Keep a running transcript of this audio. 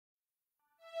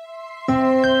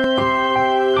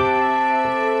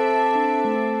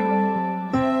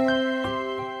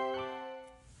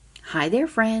Hi there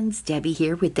friends, Debbie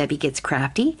here with Debbie Gets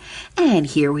Crafty, and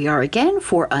here we are again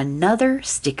for another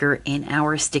sticker in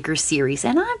our sticker series.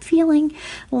 And I'm feeling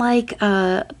like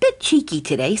a bit cheeky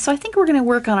today, so I think we're going to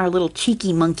work on our little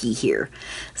cheeky monkey here.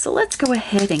 So let's go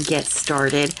ahead and get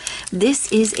started.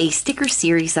 This is a sticker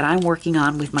series that I'm working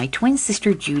on with my twin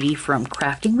sister Judi from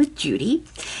Crafting with Judi.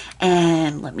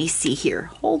 And let me see here,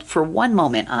 hold for one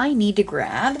moment, I need to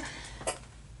grab...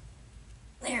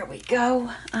 There we go.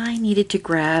 I needed to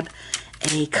grab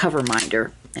a cover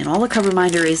minder. And all a cover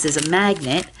minder is a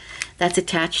magnet that's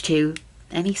attached to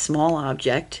any small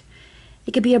object.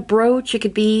 It could be a brooch, it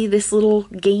could be this little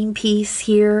game piece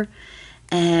here.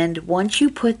 And once you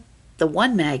put the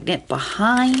one magnet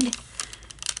behind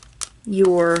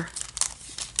your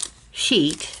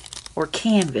sheet or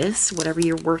canvas, whatever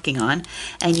you're working on,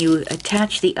 and you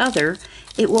attach the other,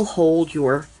 it will hold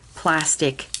your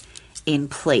plastic in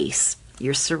place,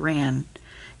 your saran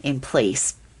in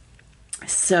place.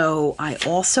 So I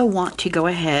also want to go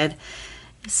ahead,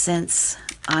 since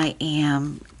I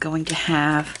am going to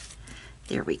have,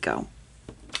 there we go.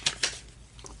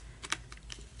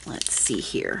 Let's see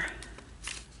here.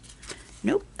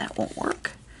 Nope, that won't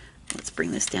work. Let's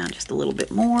bring this down just a little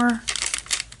bit more.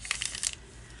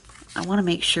 I want to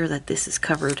make sure that this is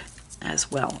covered as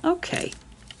well. Okay,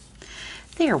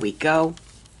 there we go.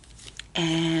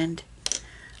 And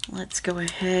let's go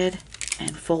ahead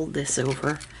and fold this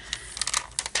over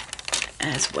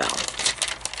as well.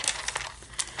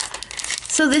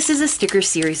 So this is a sticker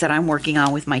series that I'm working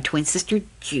on with my twin sister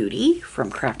Judi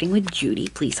from Crafting with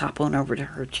Judi. Please hop on over to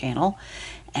her channel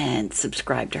and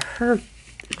subscribe to her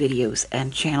videos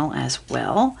and channel as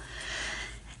well.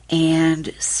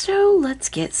 And so let's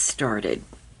get started.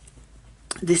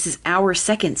 This is our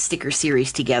second sticker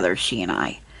series together, she and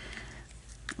I.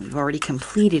 We've already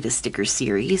completed a sticker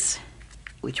series,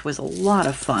 which was a lot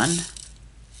of fun.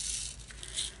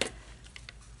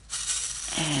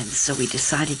 And so we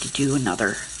decided to do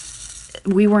another.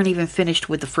 We weren't even finished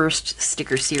with the first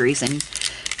sticker series, and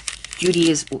Judi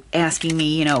is asking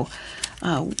me, you know,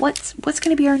 what's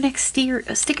going to be our next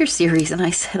sticker series? And I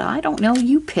said, I don't know,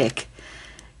 you pick.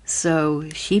 So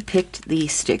she picked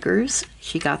these stickers.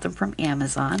 She got them from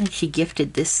Amazon, and she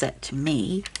gifted this set to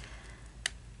me.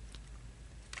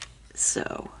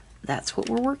 So that's what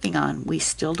we're working on. We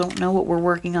still don't know what we're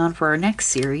working on for our next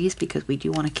series because we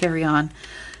do want to carry on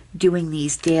doing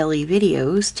these daily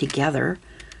videos together.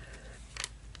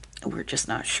 We're just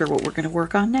not sure what we're going to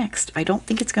work on next. I don't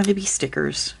think it's going to be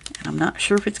stickers, and I'm not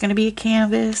sure if it's going to be a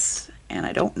canvas, and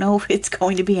I don't know if it's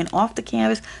going to be an off the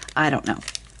canvas. I don't know.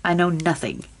 I know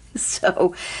nothing.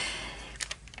 So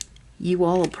you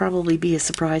all will probably be as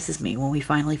surprised as me when we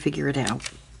finally figure it out.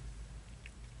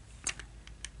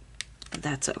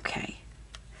 That's okay.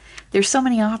 There's so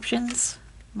many options.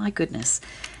 My goodness.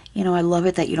 You know, I love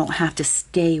it that you don't have to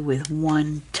stay with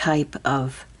one type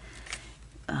of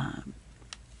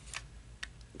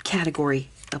category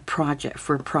of project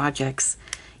for projects,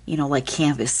 you know, like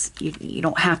canvas. You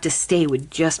don't have to stay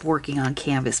with just working on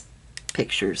canvas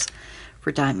pictures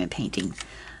for diamond painting.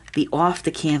 The off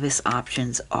the canvas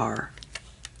options are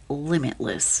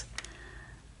limitless.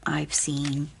 I've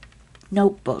seen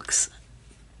notebooks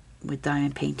with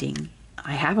diamond painting.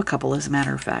 I have a couple, as a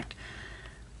matter of fact.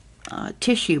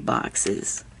 Tissue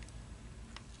boxes,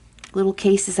 little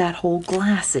cases that hold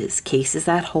glasses, cases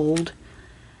that hold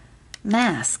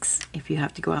masks. If you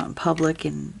have to go out in public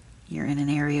and you're in an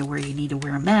area where you need to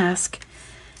wear a mask,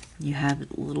 you have a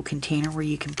little container where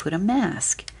you can put a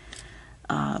mask.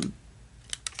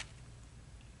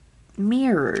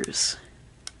 Mirrors,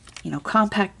 you know,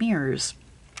 compact mirrors.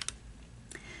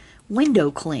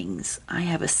 Window clings. I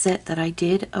have a set that I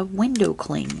did of window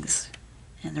clings,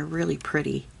 and they're really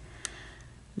pretty.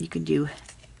 You can do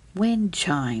wind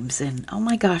chimes, and oh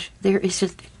my gosh, there is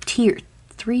just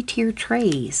three-tier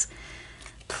trays,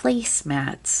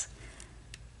 placemats.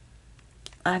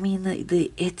 I mean,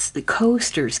 it's the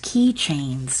coasters,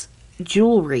 keychains,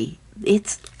 jewelry.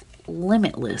 It's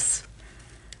limitless.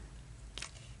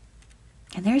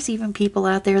 And there's even people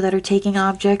out there that are taking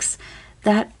objects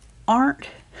that aren't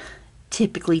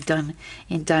typically done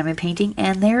in diamond painting,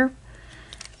 and they're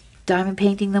diamond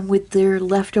painting them with their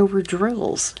leftover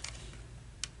drills,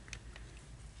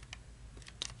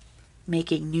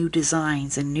 making new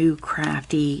designs and new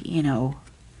crafty, you know,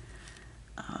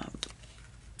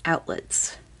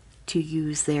 outlets to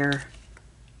use their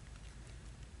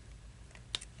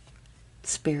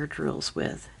spare drills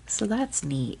with. So that's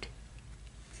neat.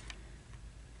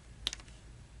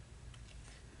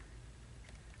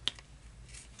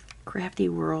 Crafty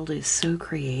World is so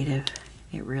creative.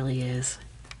 It really is.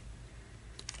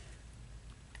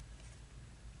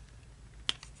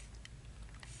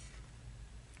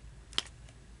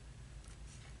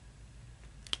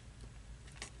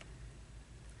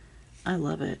 I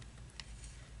love it.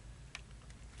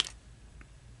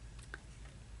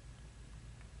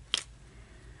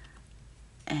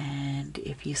 And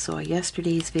if you saw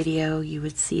yesterday's video, you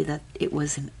would see that it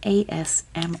was an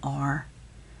ASMR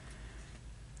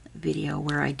video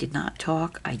where I did not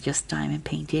talk. I just diamond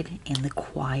painted in the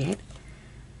quiet.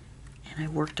 And I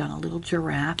worked on a little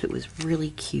giraffe. It was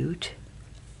really cute.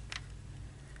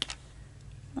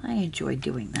 I enjoyed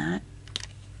doing that.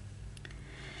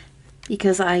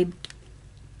 Because I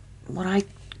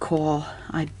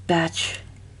batch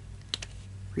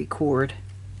record.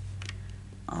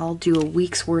 I'll do a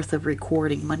week's worth of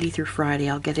recording, Monday through Friday.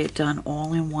 I'll get it done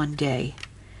all in one day.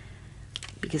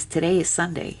 Because today is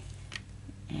Sunday.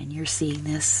 And you're seeing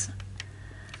this,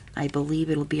 I believe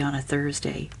it'll be on a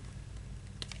Thursday.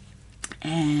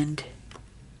 And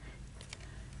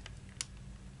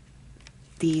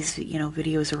these,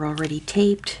 videos are already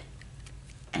taped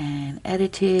and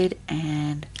edited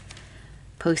and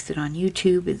posted on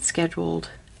YouTube and scheduled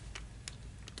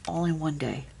all in one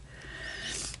day.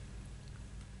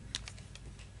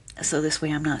 So this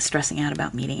way I'm not stressing out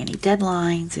about meeting any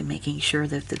deadlines and making sure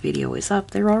that the video is up.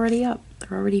 They're already up.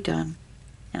 They're already done.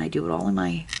 And I do it all in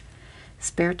my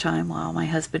spare time while my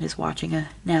husband is watching a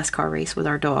NASCAR race with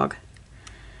our dog.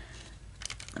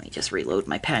 Let me just reload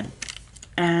my pen.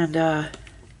 And, well,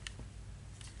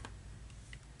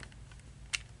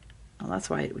 that's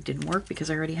why it didn't work,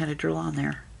 because I already had a drill on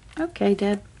there. Okay,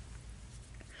 Dad.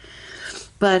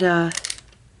 But, I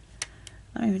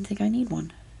don't even think I need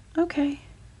one. Okay.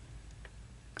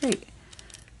 Great.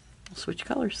 We'll switch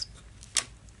colors.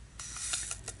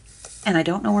 And I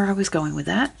don't know where I was going with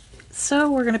that,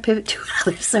 so we're going to pivot to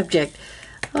another subject.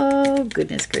 Oh,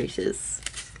 goodness gracious.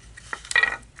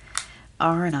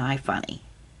 Aren't I funny?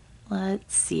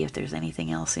 Let's see if there's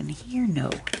anything else in here.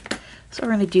 No. So we're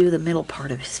going to do the middle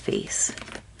part of his face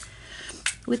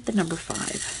with the number 5.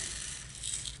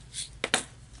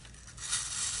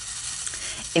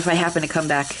 If I happen to come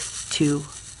back to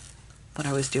what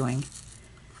I was doing,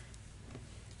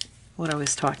 what I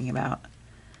was talking about,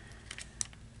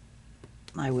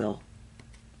 I will.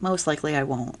 Most likely I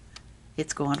won't.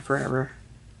 It's gone forever.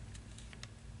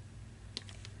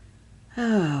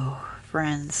 Oh,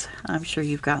 friends, I'm sure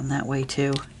you've gotten that way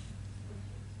too.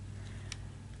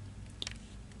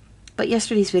 But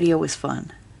yesterday's video was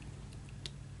fun.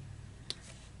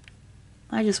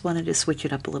 I just wanted to switch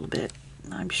it up a little bit.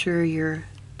 I'm sure you're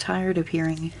tired of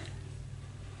hearing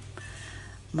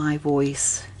my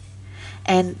voice.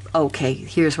 And, okay,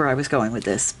 here's where I was going with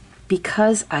this.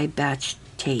 Because I batch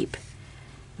tape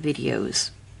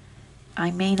videos, I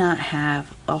may not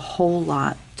have a whole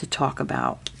lot to talk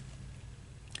about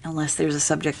unless there's a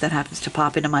subject that happens to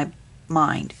pop into my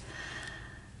mind.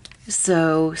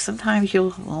 So sometimes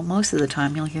most of the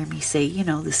time you'll hear me say,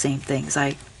 the same things.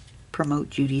 I promote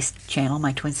Judi's channel,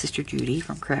 my twin sister Judi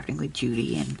from Crafting with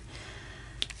Judi, and,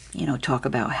 talk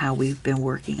about how we've been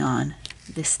working on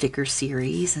this sticker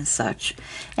series and such.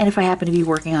 And if I happen to be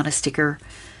working on a sticker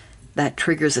that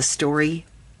triggers a story,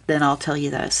 then I'll tell you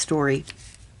that story.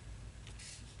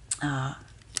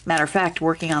 Matter of fact,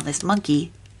 working on this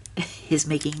monkey is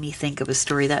making me think of a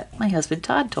story that my husband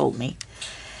Todd told me.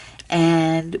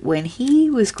 And when he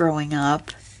was growing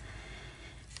up,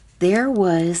 there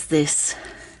was this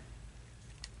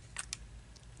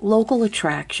local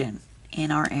attraction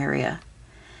in our area,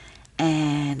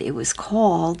 and it was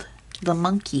called the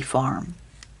Monkey Farm.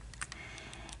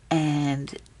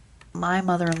 And my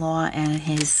mother-in-law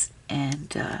and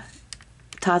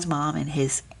Todd's mom and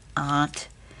his aunt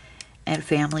and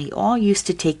family all used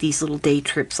to take these little day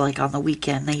trips. Like on the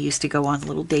weekend, they used to go on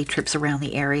little day trips around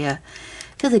the area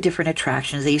to the different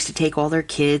attractions. They used to take all their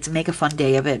kids and make a fun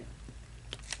day of it.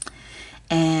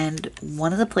 And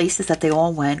one of the places that they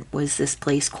all went was this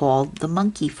place called the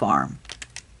Monkey Farm.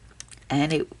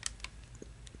 And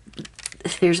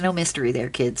there's no mystery there,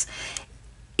 kids.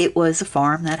 It was a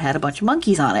farm that had a bunch of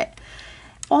monkeys on it.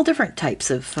 All different types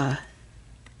of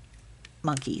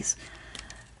monkeys.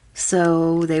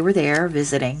 So they were there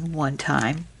visiting one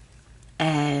time,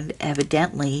 and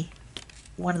evidently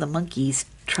one of the monkeys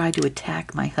tried to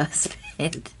attack my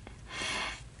husband,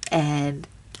 and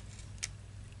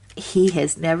he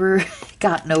has never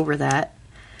gotten over that.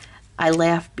 I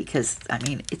laugh because,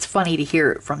 it's funny to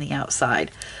hear it from the outside,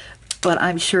 but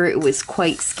I'm sure it was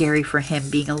quite scary for him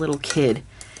being a little kid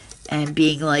and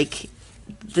being like,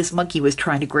 this monkey was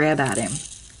trying to grab at him.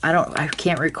 I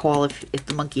can't recall if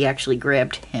the monkey actually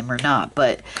grabbed him or not,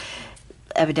 but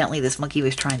evidently this monkey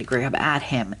was trying to grab at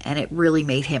him, and it really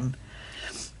made him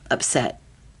upset.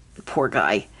 Poor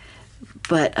guy.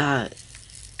 But,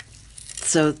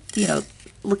 so,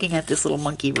 looking at this little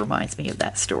monkey reminds me of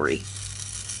that story.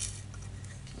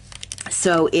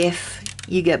 So if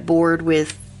you get bored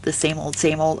with the same old,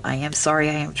 I am sorry.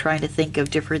 I am trying to think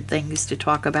of different things to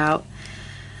talk about.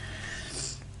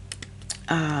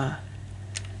 I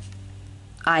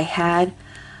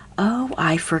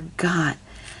forgot.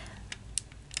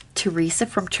 Teresa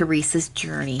from Teresa's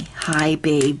Journey. Hi,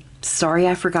 babe. Sorry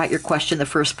I forgot your question the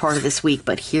first part of this week,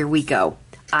 but here we go.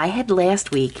 I had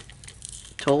last week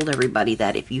told everybody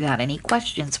that if you had any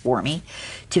questions for me,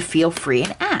 to feel free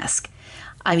and ask.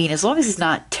 I mean, as long as it's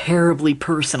not terribly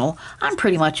personal, I'm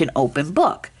pretty much an open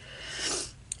book.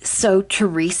 So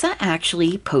Teresa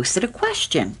actually posted a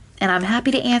question, and I'm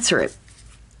happy to answer it.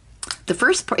 The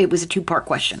first part, it was a two-part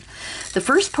question. The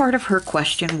first part of her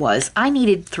question was, I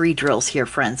needed 3 drills here,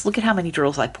 friends. Look at how many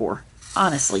drills I pour.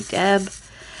 Honestly, Deb.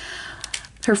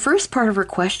 Her first part of her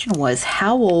question was,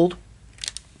 how old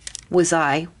was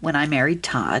I when I married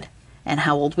Todd? And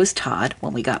how old was Todd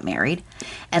when we got married?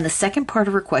 And the second part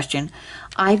of her question,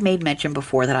 I've made mention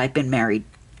before that I've been married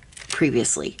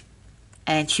previously.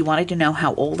 And she wanted to know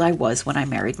how old I was when I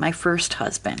married my first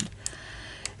husband.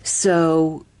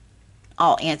 So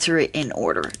I'll answer it in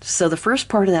order. So the first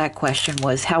part of that question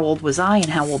was, how old was I and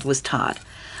how old was Todd?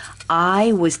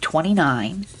 I was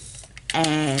 29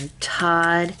 and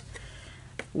Todd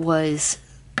was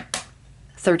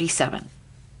 37.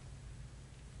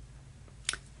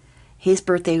 His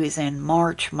birthday was in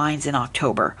March, mine's in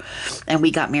October, and we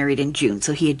got married in June.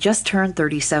 So he had just turned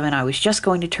 37. I was just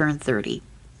going to turn 30.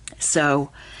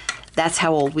 So that's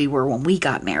how old we were when we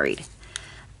got married.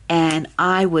 And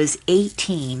I was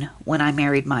 18 when I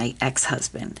married my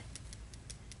ex-husband.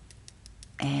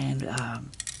 And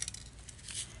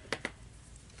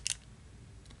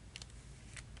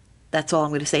that's all I'm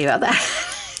going to say about that.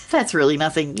 That's really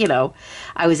nothing, you know.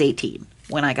 I was 18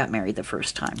 when I got married the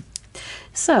first time.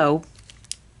 So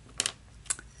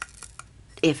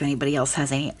if anybody else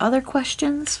has any other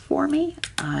questions for me,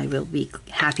 I will be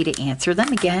happy to answer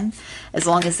them again, as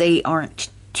long as they aren't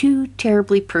too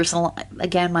terribly personal.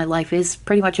 Again, my life is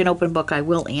pretty much an open book. I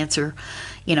will answer,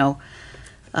 you know,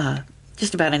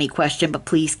 just about any question, but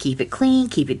please keep it clean,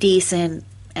 keep it decent,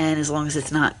 and as long as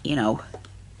it's not, you know,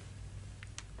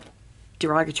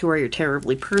 derogatory or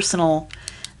terribly personal,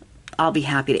 I'll be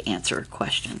happy to answer a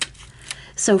question.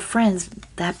 So friends,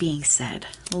 that being said,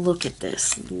 look at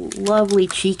this lovely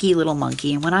cheeky little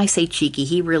monkey. And when I say cheeky,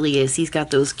 he really is. He's got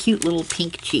those cute little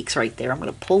pink cheeks right there. I'm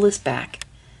going to pull this back.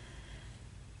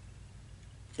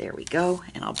 There we go.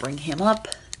 And I'll bring him up.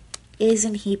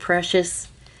 Isn't he precious?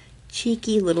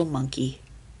 Cheeky little monkey.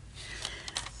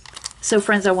 So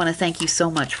friends, I want to thank you so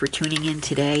much for tuning in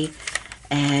today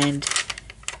and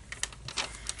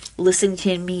listening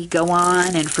to me go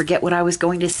on and forget what I was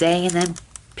going to say and then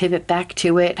pivot back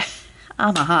to it.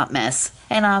 I'm a hot mess,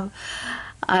 and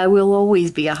I will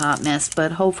always be a hot mess,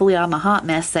 but hopefully I'm a hot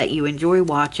mess that you enjoy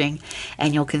watching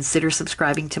and you'll consider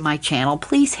subscribing to my channel.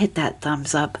 Please hit that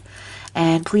thumbs up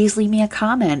and please leave me a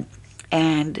comment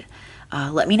and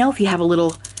let me know if you have a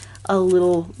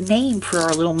little name for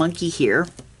our little monkey here.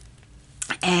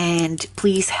 And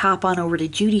please hop on over to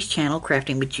Judi's channel,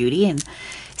 Crafting with Judi, and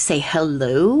say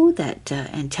hello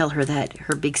and tell her that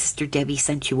her big sister Debbie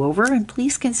sent you over, and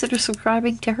please consider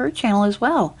subscribing to her channel as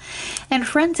well. And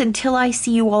friends, until I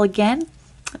see you all again,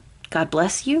 God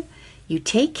bless you. You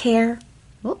take care.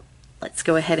 Oh, let's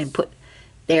go ahead and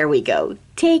there we go.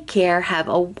 Take care. Have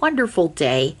a wonderful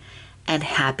day and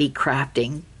happy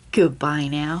crafting. Goodbye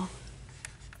now.